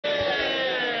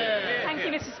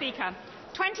Speaker.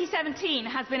 2017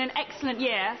 has been an excellent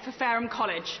year for Fareham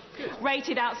College,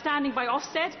 rated outstanding by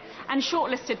Ofsted and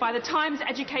shortlisted by the Times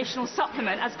Educational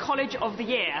Supplement as College of the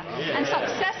Year, and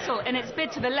successful in its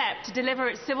bid to the LEP to deliver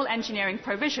its civil engineering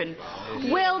provision.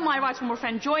 Will my right honourable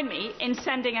friend join me in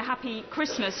sending a happy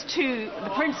Christmas to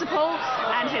the principal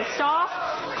and his staff,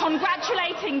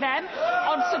 congratulating them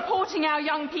on supporting our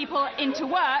young people into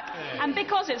work, and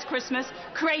because it's Christmas,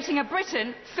 creating a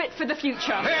Britain fit for the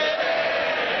future?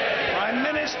 Prime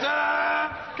Minister!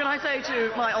 Can I say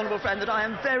to my honourable friend that I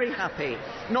am very happy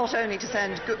not only to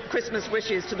send Christmas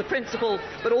wishes to the principal,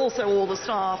 but also all the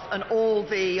staff and all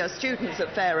the students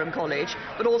at Fareham College,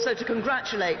 but also to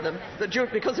congratulate them that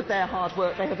because of their hard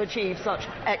work they have achieved such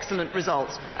excellent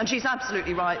results. And she's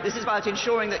absolutely right. This is about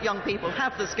ensuring that young people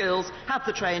have the skills, have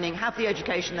the training, have the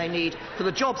education they need for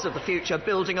the jobs of the future,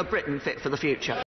 building a Britain fit for the future.